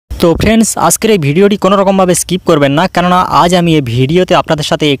তো ফ্রেন্ডস আজকের এই ভিডিওটি কোনো রকমভাবে স্কিপ করবেন না, কেননা আজ আমি এই ভিডিওতে আপনাদের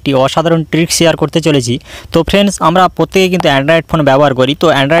সাথে একটি অসাধারণ ট্রিক শেয়ার করতে চলেছি। তো ফ্রেন্ডস আমরা প্রত্যেকে কিন্তু অ্যান্ড্রয়েড ফোন ব্যবহার করি। তো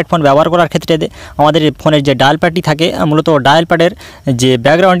অ্যান্ড্রয়েড ফোন ব্যবহার করার ক্ষেত্রে আমাদের ফোনের যে ডায়াল প্যাডটি থাকে, মূলত ডায়াল প্যাডের যে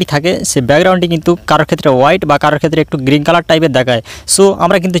ব্যাকগ্রাউন্ডটি থাকে সেই ব্যাকগ্রাউন্ডটি কিন্তু কারোর ক্ষেত্রে হোয়াইট বা কারোর ক্ষেত্রে একটু গ্রিন কালার টাইপের দেখায়। সো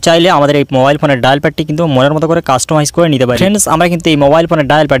আমরা কিন্তু চাইলে আমাদের এই মোবাইল ফোনের ডায়াল প্যাডটি কিন্তু মনের মতো করে কাস্টমাইজ করে নিতে পারি। ফ্রেন্ডস আমরা কিন্তু এই মোবাইল ফোনের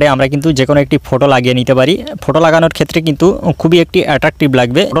ডায়াল প্যাডে আমরা কিন্তু যে কোনো একটি ফটো লাগিয়ে নিতে পারি। ফটো লাগানোর ক্ষেত্রে কিন্তু খুবই একটি অ্যাট্রাকটিভ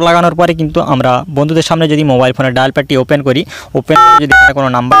লাগবে। ফটো লাগানোর পরে কিন্তু আমরা বন্ধুদের সামনে যদি মোবাইল ফোনের ডায়াল প্যাডটি ওপেন করে যদি কোনো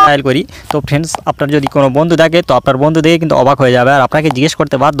নাম্বার ডায়াল করি, তো ফ্রেন্ডস আপনার যদি কোনো বন্ধু থাকে, তো আপনার বন্ধু দেখে কিন্তু অবাক হয়ে যাবে আর আপনাকে জিজ্ঞেস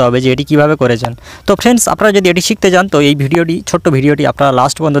করতে বাধ্য হবে যে এটি কীভাবে করেছেন। তো ফ্রেন্ডস আপনারা যদি এটি শিখতে চান, তো এই ছোট্ট ভিডিওটি আপনারা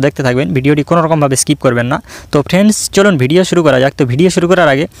লাস্ট পর্যন্ত দেখতে থাকবেন। ভিডিওটি কোনো রকমভাবে স্কিপ করবেন না। তো ফ্রেন্ডস চলুন ভিডিও শুরু করা যাক। তো ভিডিও শুরু করার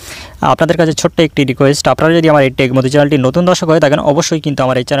আগে আপনাদের কাছে ছোট্ট একটি রিকোয়েস্ট, আপনারা যদি আমার এই টেক মধু চ্যানেলটি নতুন দর্শক হয়ে থাকেন, অবশ্যই কিন্তু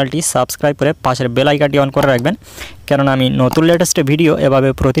আমার এই চ্যানেলটি সাবস্ক্রাইব করে পাশের বেল আইকনটি অন করে রাখবেন, কেননা আমি নতুন লেটেস্ট ভিডিও এভাবে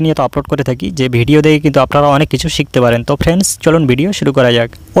প্রতিনিয়ত আপলোড করে থাকি, যে ভিডিও দেখে কিন্তু আপনারা অনেক কিছু শিখতে পারেন। তো ফ্রেন্ডস চলুন ভিডিও শুরু করা যাক।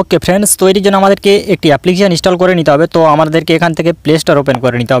 ওকে ফ্রেন্ডস, তো এর জন্য আমাদেরকে একটি অ্যাপ্লিকেশন ইনস্টল করে নিতে হবে। তো আমাদেরকে এখান থেকে প্লে স্টোর ওপেন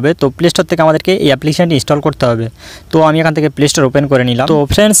করে নিতে হবে। তো প্লে স্টোর থেকে আমাদেরকে এই অ্যাপ্লিকেশনটি ইনস্টল করতে হবে। তো আমি এখান থেকে প্লে স্টোর ওপেন করে নিলাম। তো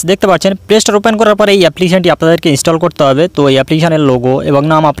ফ্রেন্ডস দেখতে পাচ্ছেন প্লে স্টোর ওপেন করার পরে এই অ্যাপ্লিকেশনটি আপনাদেরকে ইনস্টল করতে হবে। তো এই অ্যাপ্লিকেশনের লোগো এবং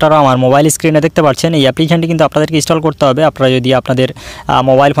নাম আপনারা আমার মোবাইল স্ক্রিনে দেখতে পাচ্ছেন। এই অ্যাপ্লিকেশনটি কিন্তু আপনাদেরকে ইনস্টল করতে হবে। আপনারা যদি আপনাদের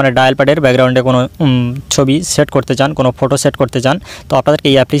মোবাইল ফোনের ডায়াল প্যাডের ব্যাকগ্রাউন্ডে কোনো ছবি সেট করতে চান, কোনো ফটো সেট করতে চান, তো আপনাদেরকে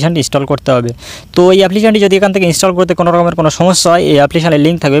এই অ্যাপ্লিকেশনটি ইনস্টল করতে হবে। তো এই অ্যাপ্লিকেশনটি যদি এখান থেকে ইনস্টল করতে কোনো রকমের কোনো সমস্যা হয়, এই অ্যাপ্লিকেশনের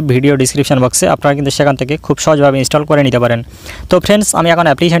লিঙ্ক থাকবে ভিডিও ডিসক্রিপশন বক্সে, আপনারা কিন্তু সেখান থেকে খুব সহজভাবে ইনস্টল করে নিতে পারেন। তো ফ্রেন্ডস আমি এখন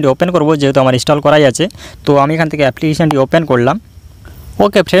অ্যাপ্লিকেশনটি ওপেন করব, যেহেতু আমার ইনস্টল করাই আছে। তো আমি এখান থেকে অ্যাপ্লিকেশনটি ওপেন করলাম।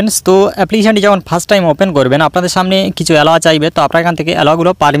 ওকে ফ্রেন্ডস, তো অ্যাপ্লিকেশনটি যখন ফার্স্ট টাইম ওপেন করবেন, আপনাদের সামনে কিছু অ্যালাও চাইবে। তো আপনারা এখান থেকে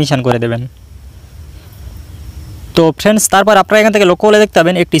অ্যালাওগুলো পারমিশন করে দেবেন। তো ফ্রেন্ডস তারপর আপনারা এখান থেকে লক্ষ্য করে দেখতে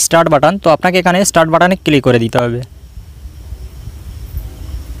পাবেন একটি স্টার্ট বাটন। তো আপনাকে এখানে স্টার্ট বাটনে ক্লিক করে দিতে হবে।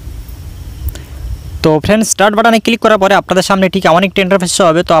 তো ফ্রেন্ডস স্টার্ট বাটনে ক্লিক করার পরে আপনাদের সামনে ঠিক এমন একটি ইন্টারফেস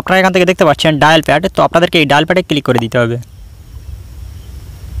হবে। তো আপনারা এখান থেকে দেখতে পাচ্ছেন ডায়াল প্যাড। তো আপনাদেরকে এই ডায়াল প্যাডে ক্লিক করে দিতে হবে।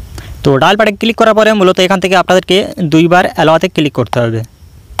 তো ডায়াল প্যাডে ক্লিক করার পরে মূলত এখান থেকে আপনাদেরকে দুইবার অ্যালাওতে ক্লিক করতে হবে।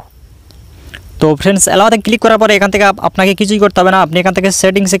 তো ফ্রেন্ডস অ্যালাওতে ক্লিক করার পরে এখান থেকে আপনাকে কিছুই করতে হবে না, আপনি এখান থেকে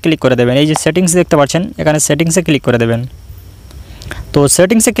সেটিংসে ক্লিক করে দেবেন। এই যে সেটিংস দেখতে পাচ্ছেন, এখানে সেটিংসে ক্লিক করে দেবেন। তো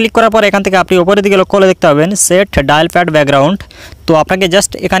সেটিংসে ক্লিক করার পরে এখান থেকে আপনি উপরের দিকে লক্ষ্য করে দেখতে পাবেন সেট ডায়াল প্যাড ব্যাকগ্রাউন্ড। তো আপনাকে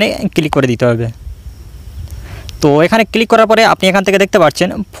জাস্ট এখানে ক্লিক করে দিতে হবে। তো এখানে ক্লিক করার পরে আপনি এখান থেকে দেখতে পাচ্ছেন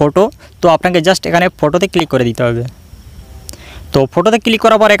ফটো। তো আপনাকে জাস্ট এখানে ফটোতে ক্লিক করে দিতে হবে। তো ফটোতে ক্লিক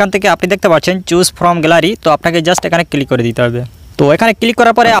করার পরে এখান থেকে আপনি দেখতে পাচ্ছেন চুজ ফ্রম গ্যালারি। তো আপনাকে জাস্ট এখানে ক্লিক করে দিতে হবে। তো এখানে ক্লিক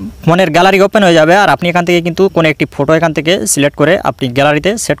করার পরে ফোনের গ্যালারি ওপেন হয়ে যাবে, আর আপনি এখান থেকে কিন্তু কোনো একটি ফটো এখান থেকে সিলেক্ট করে আপনি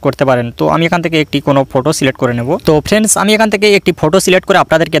গ্যালারিতে সেট করতে পারেন। তো আমি এখান থেকে কোনো ফটো সিলেক্ট করে নেব। তো ফ্রেন্ডস আমি এখান থেকে একটি ফটো সিলেক্ট করে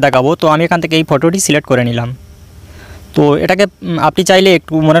আপনাদেরকে দেখাবো। তো আমি এখান থেকে এই ফটোটি সিলেক্ট করে নিলাম। তো এটাকে আপনি চাইলে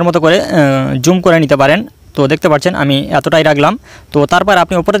একটু মনের মতো করে জুম করে নিতে পারেন। তো দেখতে পাচ্ছেন আমি এতটাই রাখলাম। তো তারপর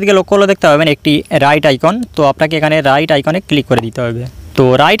আপনি উপরের দিকে লক্ষ্য করলে দেখতে পাবেন একটি রাইট আইকন। তো আপনাকে এখানে রাইট আইকনে ক্লিক করে দিতে হবে। তো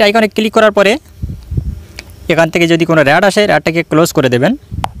রাইট আইকনে ক্লিক করার পরে এখান থেকে যদি কোনো র্যাড আসে, র্যাডটাকে ক্লোজ করে দেবেন।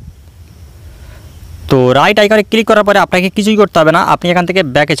 তো রাইট আইকনে ক্লিক করার পরে আপনাকে কিছুই করতে হবে না, আপনি এখান থেকে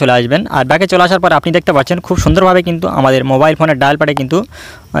ব্যাকে চলে আসবেন। আর ব্যাকে চলে আসার পরে আপনি দেখতে পাচ্ছেন খুব সুন্দরভাবে কিন্তু আমাদের মোবাইল ফোনের ডায়াল প্যাডে কিন্তু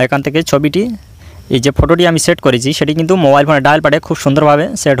এখান থেকে ছবিটি, এই যে ফটোটি আমি সেট করেছি সেটি কিন্তু মোবাইল ফোনের ডায়াল প্যাডে খুব সুন্দরভাবে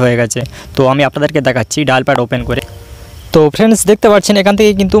সেট হয়ে গেছে। তো আমি আপনাদেরকে দেখাচ্ছি ডায়াল প্যাড ওপেন করে। তো ফ্রেন্ডস দেখতে পাচ্ছেন এখান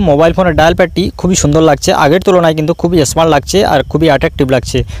থেকে কিন্তু মোবাইল ফোনের ডায়াল প্যাডটি খুবই সুন্দর লাগছে, আগের তুলনায় কিন্তু খুবই স্মার্ট লাগছে আর খুবই অ্যাট্রাকটিভ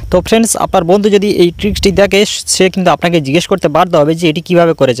লাগছে। তো ফ্রেন্ডস আপনার বন্ধু যদি এই ট্রিক্সটি দেখে, সে কিন্তু আপনাকে জিজ্ঞেস করতে বাধ্য হবে যে এটি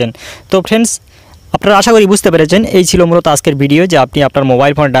কীভাবে করেছেন। তো ফ্রেন্ডস আপনারা আশা করি বুঝতে পেরেছেন, এই ছিল মূলত আজকের ভিডিও, যে আপনি আপনার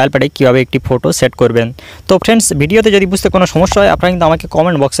মোবাইল ফোনের ডায়াল প্যাডে কীভাবে একটি ফটো সেট করবেন। তো ফ্রেন্ডস ভিডিওতে যদি বুঝতে কোনো সমস্যা হয়, আপনারা কিন্তু আমাকে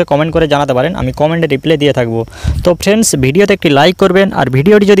কমেন্ট বক্সে কমেন্ট করে জানাতে পারেন, আমি কমেন্টে রিপ্লাই দিয়ে থাকবো। তো ফ্রেন্ডস ভিডিওতে একটি লাইক করবেন, আর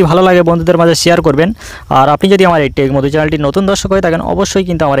ভিডিওটি যদি ভালো লাগে বন্ধুদের মাঝে শেয়ার করবেন। আর আপনি যদি আমার এই টেক মধু চ্যানেলটি নতুন দর্শক হয়ে থাকেন, অবশ্যই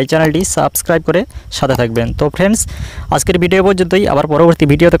কিন্তু আমার এই চ্যানেলটি সাবস্ক্রাইব করে সাথে থাকবেন। তো ফ্রেন্ডস আজকের ভিডিও পর্যন্তই, আবার পরবর্তী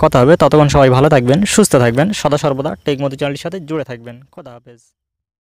ভিডিওতে কথা হবে। ততক্ষণ সবাই ভালো থাকবেন, সুস্থ থাকবেন, সদা সর্বদা টেক মধু চ্যানেলটির সাথে জুড়ে থাকবেন। খোদা হাফেজ।